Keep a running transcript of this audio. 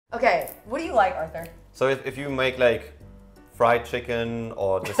Okay, what do you like, Arthur? So if you make like fried chicken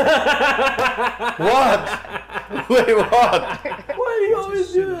or this what? Wait, what? Why do you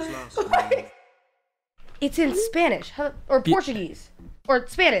always do that? It's in Spanish or Portuguese or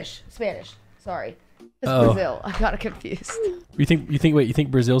Spanish. Sorry, it's Brazil. I got it confused. You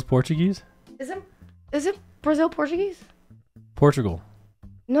think Brazil's Portuguese? Is it Brazil Portuguese? Portugal.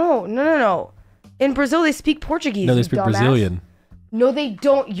 No. In Brazil they speak Portuguese. No, they speak Brazilian. No, they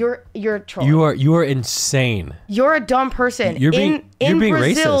don't. You're a troll. You are insane. You're a dumb person. You're being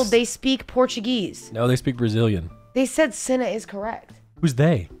Brazil, racist. they speak Portuguese. No, they speak Brazilian. They said Cinna is correct. Who's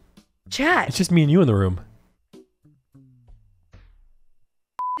they? Chat. It's just me and you in the room.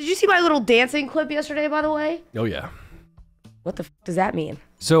 Did you see my little dancing clip yesterday, by the way? Oh yeah. What the f does that mean?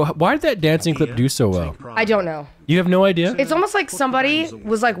 So why did that dancing clip do so well? I don't know. You have no idea? It's almost like somebody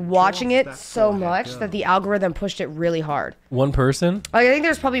was like watching it so much that the algorithm pushed it really hard. One person? Like, I think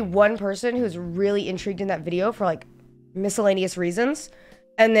there's probably one person who's really intrigued in that video for like miscellaneous reasons.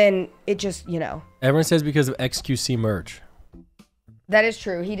 And then it just, you know. Everyone says because of XQC merch. That is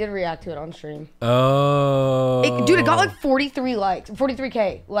true. He did react to it on stream. Oh. Dude, it got like 43 likes.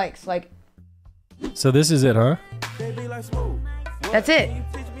 43K likes. Like. So this is it, huh? That's it.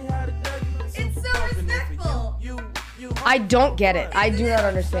 It's so respectful. I don't get it. I do not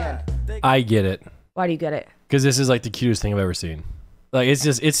understand. I get it. Why do you get it? Because this is like the cutest thing I've ever seen. Like it's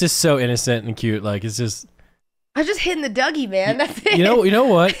just so innocent and cute. Like it's just. I'm just hitting the Dougie, man. That's it. You know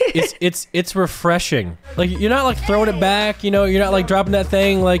what? It's refreshing. Like you're not like throwing it back. You know, you're not like dropping that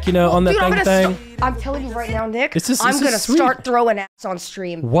thing like on that Dude, thing. I'm telling you right now, Nick. I'm gonna start throwing ass on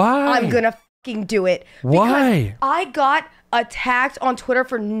stream. Why? I'm gonna fucking do it. Why? I got attacked on Twitter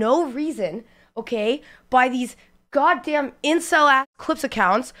for no reason. Okay, by these goddamn incel ass clips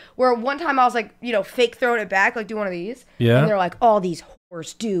accounts. Where one time I was like, fake throwing it back, like do one of these. Yeah. And they're like, all these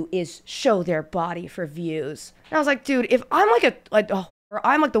whores do is show their body for views. And I was like, dude, if I'm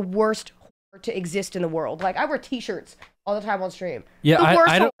I'm like the worst whore to exist in the world. Like I wear t-shirts all the time on stream. Yeah,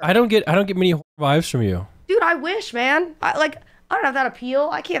 I don't get many vibes from you. Dude, I wish, man. I don't have that appeal.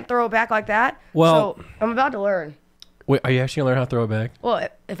 I can't throw it back like that. Well, so I'm about to learn. Wait, are you actually gonna learn how to throw it back? Well,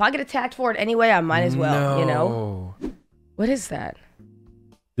 if I get attacked for it anyway, I might as well, No. What is that?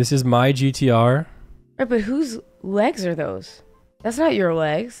 This is my GTR. Right, but whose legs are those? That's not your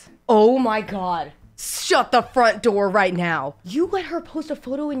legs. Oh my God. Shut the front door right now. You let her post a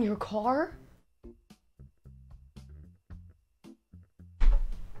photo in your car?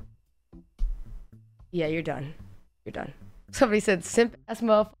 Yeah, you're done. You're done. Somebody said simp ass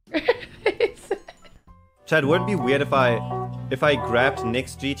motherfucker. Chad, would it be weird if I grabbed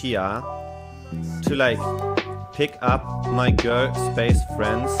Nick's GTR to like pick up my girl space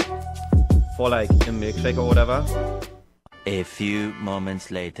friends for like a milkshake or whatever? A few moments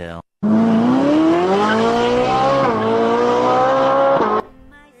later.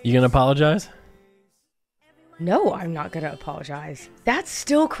 You gonna apologize? No, I'm not gonna apologize. That's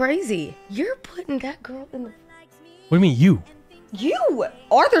still crazy. You're putting that girl in the... What do you mean you? You!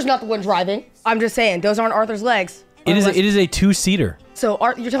 Arthur's not the one driving. I'm just saying, those aren't Arthur's legs. It is a two-seater. So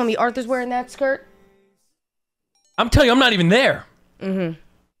you're telling me Arthur's wearing that skirt? I'm telling you, I'm not even there. Mm-hmm.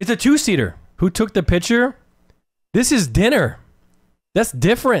 It's a two-seater. Who took the picture? This is dinner. That's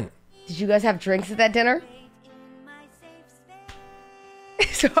different. Did you guys have drinks at that dinner?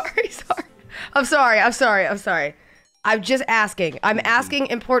 Sorry. I'm sorry. I'm just asking. I'm asking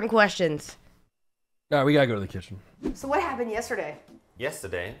important questions. All right, we gotta go to the kitchen. So what happened yesterday?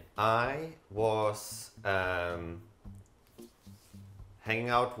 Yesterday, I was hanging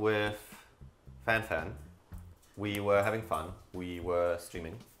out with Fan. We were having fun. We were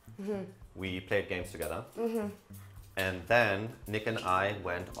streaming. Mm-hmm. We played games together. Mm-hmm. And then Nick and I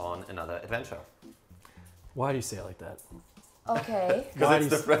went on another adventure. Why do you say it like that? Okay.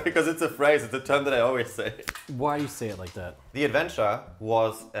 Because it's a phrase, it's a term that I always say. Why do you say it like that? The adventure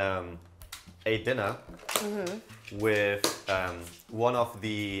was a dinner with one of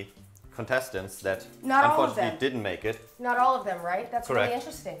the contestants that unfortunately didn't make it. Not all of them, right? That's correct. Really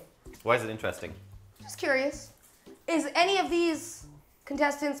interesting. Why is it interesting? Just curious. Is any of these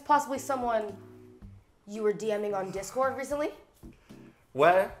contestants possibly someone you were DMing on Discord recently?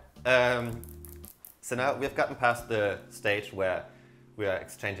 Well, so now we've gotten past the stage where we are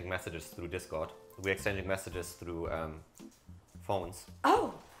exchanging messages through Discord. We're exchanging messages through phones.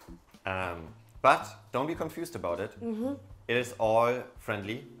 Oh. But don't be confused about it. Mm-hmm. It is all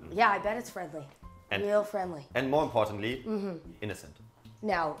friendly. Yeah, I bet it's friendly. And real friendly. And more importantly, innocent.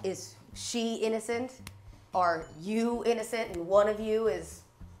 Now, is she innocent? Are you innocent and one of you is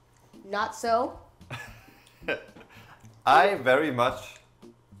not so? I very much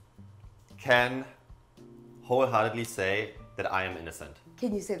can wholeheartedly say that I am innocent.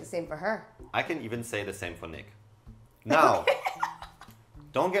 Can you say the same for her? I can even say the same for Nick. Now,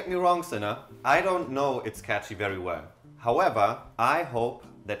 don't get me wrong, Cinna. I don't know It's Catchy very well. However, I hope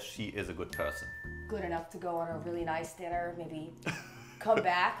that she is a good person. Good enough to go on a really nice dinner, maybe come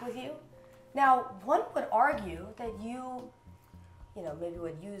back with you. Now, one would argue that you know, maybe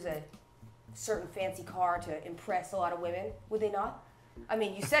would use a certain fancy car to impress a lot of women, would they not? I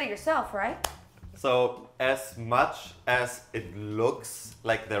mean, you said it yourself, right? So, as much as it looks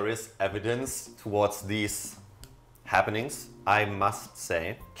like there is evidence towards these happenings, I must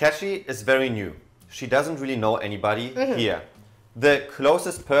say, Catchy is very new. She doesn't really know anybody here. The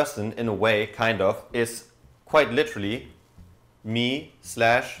closest person, in a way, kind of, is quite literally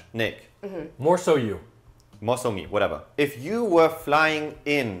me/Nick. More so you. More so me, whatever. If you were flying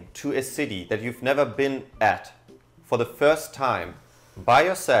in to a city that you've never been at for the first time by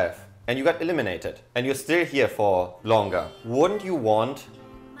yourself and you got eliminated and you're still here for longer, wouldn't you want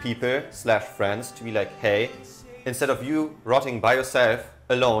people/friends to be like, hey, instead of you rotting by yourself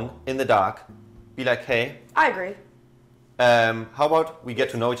alone in the dark, be like, hey, I agree. how about we get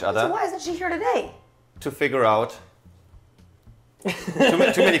to know each other So why isn't she here today? to figure out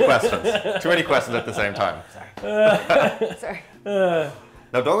too many questions. Too many questions at the same time. Sorry.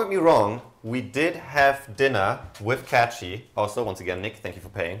 Now, don't get me wrong, we did have dinner with Catchy. Also, once again, Nick, thank you for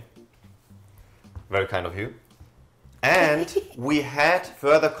paying. Very kind of you. And we had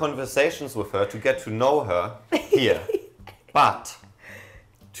further conversations with her to get to know her here. But,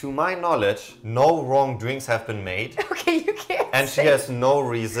 to my knowledge, no wrong drinks have been made. Okay, you can't. And she say- has no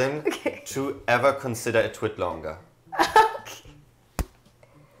reason Okay. to ever consider a twit longer.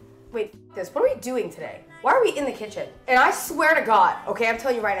 Wait, what are we doing today? Why are we in the kitchen? And I swear to God, okay, I'm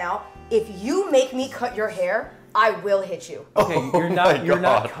telling you right now, if you make me cut your hair, I will hit you. Okay, you're not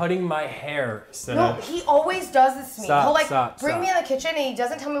God. cutting my hair, No, Cinna. he always does this to me. Stop, He'll like stop, bring stop. me in the kitchen and he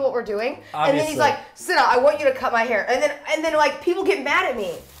doesn't tell me what we're doing. And then he's Obviously. like, Cinna, I want you to cut my hair. And then like people get mad at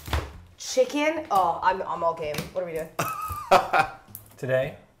me. Chicken? Oh, I'm all game. What are we doing?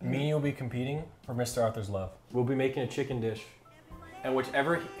 Today, me and you will be competing for Mr. Arthur's love. We'll be making a chicken dish. And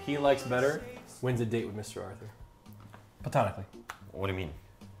whichever he likes better wins a date with Mr. Arthur. Platonically. What do you mean?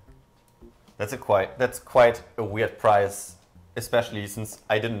 That's quite a weird prize, especially since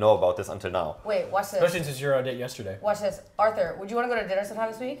I didn't know about this until now. Wait, watch this. Especially since you were on a date yesterday. Watch this. Arthur, would you want to go to dinner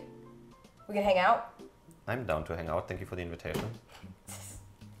sometime this week? We can hang out? I'm down to hang out. Thank you for the invitation.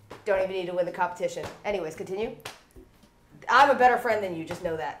 Don't even need to win the competition. Anyways, continue. I'm a better friend than you, just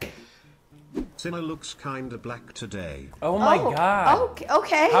know that. Cinna looks kinda black today. Oh my god.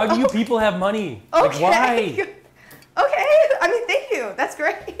 Okay. How do you people have money? Okay. Like, why? Okay. I mean, thank you. That's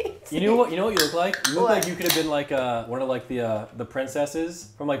great. You know what you look like? You look What? like you could have been like one of like the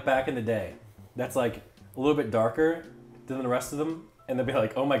princesses from like back in the day. That's like a little bit darker than the rest of them, and they'd be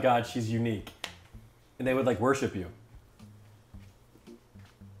like, "Oh my god, she's unique." And they would like worship you.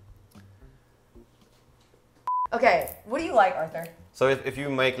 Okay, what do you like, Arthur? So if you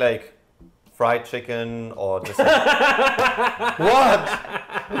make like fried chicken or just what?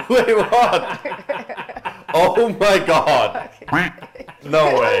 Wait, what? Oh my god! No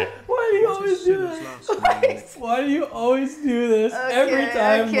way! Why do you always do this? Why do you always do this? Okay, Every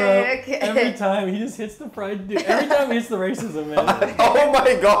time, okay, bro. okay. Every time he just hits the fried dude. Every time he hits the racism, man. Oh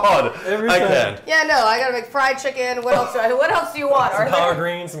my god! Every I time. can't. Yeah, no, I gotta make fried chicken. What else do you want, Some Arthur? collard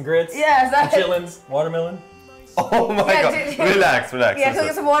greens, some grits, Yeah, is some that chitlins, watermelon. Oh my Yeah, god! dude. Relax. Yeah, can we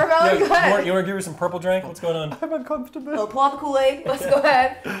get some watermelon? Go ahead. You want to give her some purple drink? What's going on? I'm uncomfortable. Oh, pull out the Kool-Aid. Let's go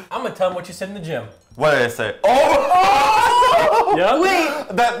ahead. I'm gonna tell him what you said in the gym. What did I say? Oh! Yeah. Wait.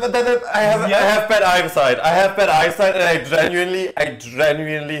 I have bad eyesight. I have bad eyesight, and I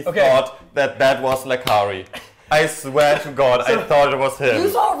genuinely Okay. thought that was Lakari. I swear to God, I thought it was him. You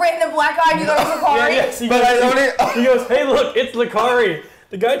saw a random black eye and you thought it was a car? Yes, he But goes, I only. he goes, hey, look, it's Lakari.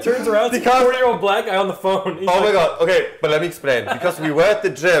 The guy turns around, sees a 40-year-old black guy on the phone. He's Oh like, my god, okay, but let me explain. Because we were at the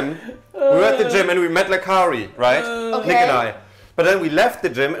gym, and we met Lakari, right? Okay. Nick and I. But then we left the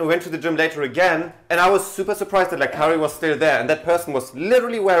gym and we went to the gym later again, and I was super surprised that Lakari was still there, and that person was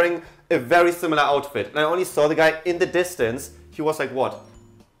literally wearing a very similar outfit. And I only saw the guy in the distance. He was like, what,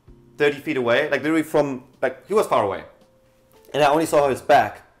 30 feet away? Like literally from, like, he was far away. And I only saw his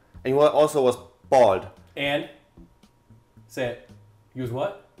back, and he also was bald. And? Say it. He was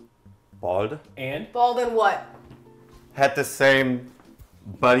what? Bald? And? Bald and what? Had the same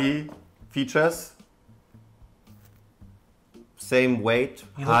body features. Same weight,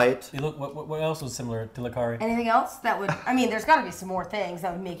 height. What else was similar to Lakari? Anything else that would, I mean, there's gotta be some more things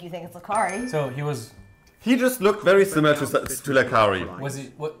that would make you think it's Lakari. So he was He just looked very similar to Lakari. Was he?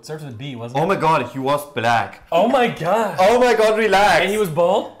 What starts with a B? Wasn't it? Oh my god, he was black. Oh my god. Oh my god, relax. And he was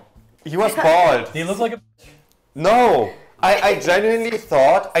bald. He was bald. He looked like a. No, I genuinely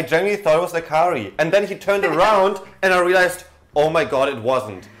thought it was Lakari, and then he turned around, and I realized, oh my god, it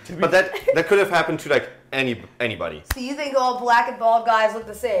wasn't. But that could have happened to like anybody. So you think all black and bald guys look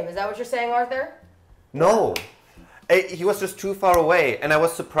the same? Is that what you're saying, Arthur? No. He was just too far away, and I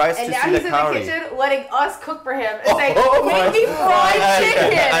was surprised to see Lakari. And now he's in the kitchen letting us cook for him and saying, make me fried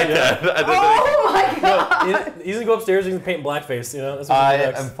chicken! I did. Oh my god! He's gonna go upstairs and paint blackface, you know? That's what I he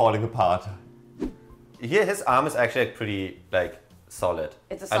am falling apart. Here, his arm is actually like, pretty like solid.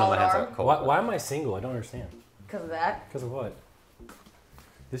 It's a I know solid my hands arm? are cold. Why am I single? I don't understand. Because of that? Because of what?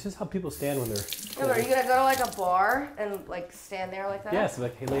 This is how people stand when they're. No, but are you gonna go to like a bar and like stand there like that? Yes,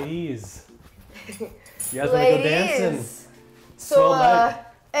 like, hey ladies. You guys wanna go dancing? So,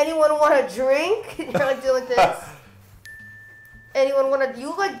 anyone want a drink? You're like doing like this. Anyone want to?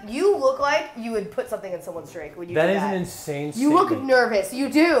 You look like you would put something in someone's drink when you do that. That is an insane You statement. look nervous. You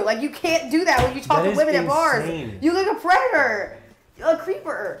do. Like you can't do that when you talk to women at bars. You look a predator, a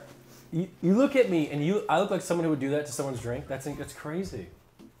creeper. You look at me and I look like someone who would do that to someone's drink. That's crazy.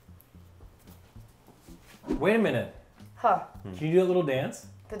 Wait a minute. Huh? Can you do a little dance?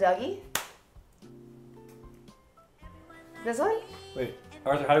 The Dougie. This one? Wait,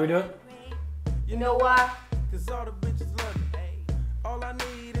 Arthur, how do we do it? You know why? Cause all the bitches love me. All I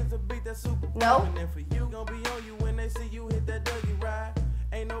need is a beat that's super. No. And then for you, gon' be on you when they see you hit that Dougie ride.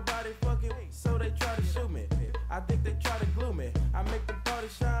 Ain't nobody fucking, so they try to shoot me. I think they try to glue me. I make the party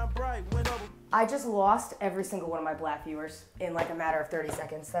shine bright when over. I just lost every single one of my black viewers in like a matter of 30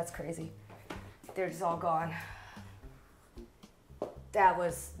 seconds. That's crazy. They're just all gone. That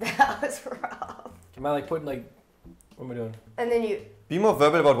was rough. Am I like putting like, what am I doing? And then you. Be more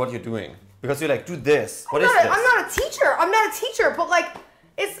verbal about what you're doing. Because you're like, do this. What is this? I'm not a teacher. I'm not a teacher, but like,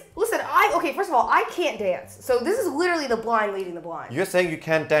 listen, okay, first of all, I can't dance. So this is literally the blind leading the blind. You're saying you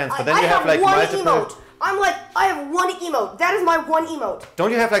can't dance, but then I you have like one multiple... emote. I have one emote. That is my one emote.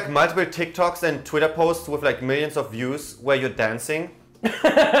 Don't you have like multiple TikToks and Twitter posts with like millions of views where you're dancing?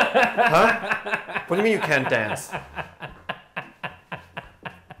 Huh? What do you mean you can't dance?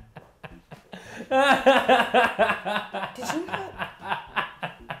 Did you not?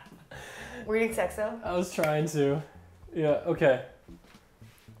 Were you eating sexo? I was trying to. Yeah, okay.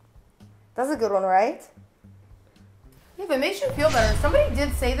 That's a good one, right? Yeah, if it makes you feel better, somebody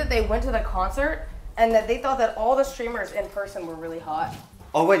did say that they went to the concert and that they thought that all the streamers in person were really hot.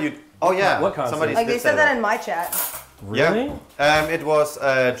 Oh wait, oh yeah. What concert? Somebody Like they did said say that in my chat. Really? Yeah. It was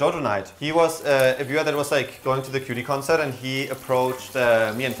Jojo Night. He was a viewer that was like going to the Cutie concert, and he approached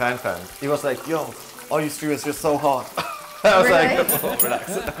me and Fan. He was like, "Yo, all you streamers, you're so hot." I was Really? like, oh,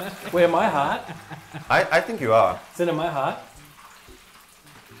 "Relax." Wait, am I hot? I think you are. Cinna, am I hot?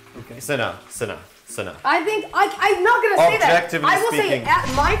 Okay. Cinna. I think I'm not gonna say that. Objectively I will speaking,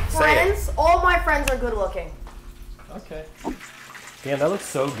 say, my friends, all my friends are good looking. Okay. Damn, that looks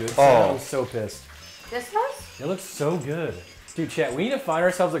so good. Oh. Cinna, I'm so pissed. This does? It looks so good. Dude, chat, we need to find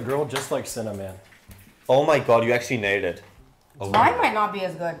ourselves a girl just like Cinna, man. Oh my god, you actually nailed it. Oh. Mine might not be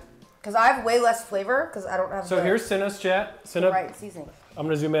as good. Because I have way less flavor, because I don't have So the here's Cinna's chat. Cinna, right seasoning. I'm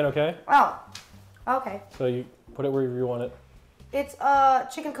gonna zoom in, okay? Oh, okay. So you put it wherever you want it. It's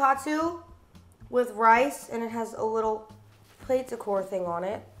chicken katsu with rice, and it has a little plate decor thing on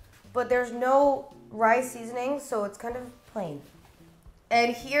it. But there's no rice seasoning, so it's kind of plain.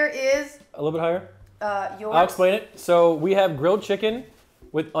 And here is A little bit higher. yours. I'll explain it. So we have grilled chicken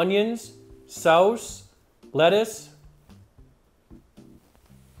with onions, sauce, lettuce,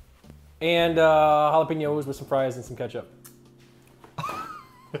 and jalapenos with some fries and some ketchup.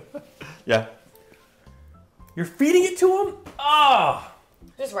 Yeah. You're feeding it to him? Ah!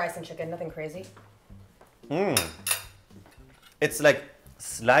 Just rice and chicken, nothing crazy. It's like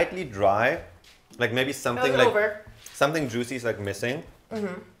slightly dry, like maybe something like over. something juicy is like missing.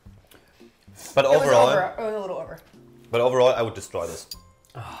 But It overall, was a little over. I would destroy this.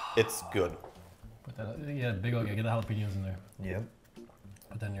 It's good. Put that, yeah, big old, get the jalapenos in there. Yeah.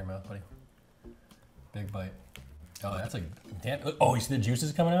 Put that in your mouth, buddy. Big bite. Oh, that's like, damn. Oh, you see the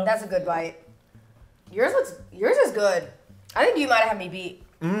juices coming out? That's a good bite. Yours is good. I think you might have had me beat.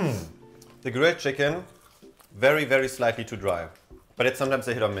 The grilled chicken, very, very slightly too dry. But it's sometimes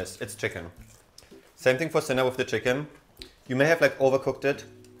a hit or miss. It's chicken. Same thing for Cinna with the chicken. You may have like overcooked it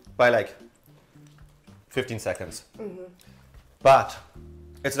by like 15 seconds. But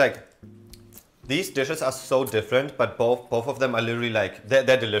it's like, these dishes are so different, but both of them are literally like,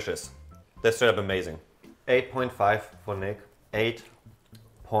 they're delicious. They're straight up amazing. 8.5 for Nick.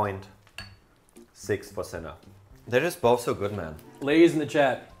 8.6 6 for Cinna. They're just both so good, man. Ladies in the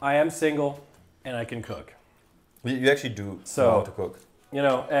chat, I am single and I can cook. You actually do So- know how to cook. You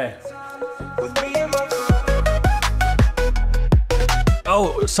know, hey.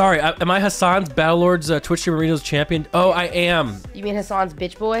 Oh, sorry. Am I Hassan's Battlelords Twitch Streamer Arenas champion? Oh, I am. You mean Hassan's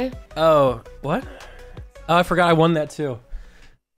bitch boy? Oh, what? Oh, I forgot I won that too.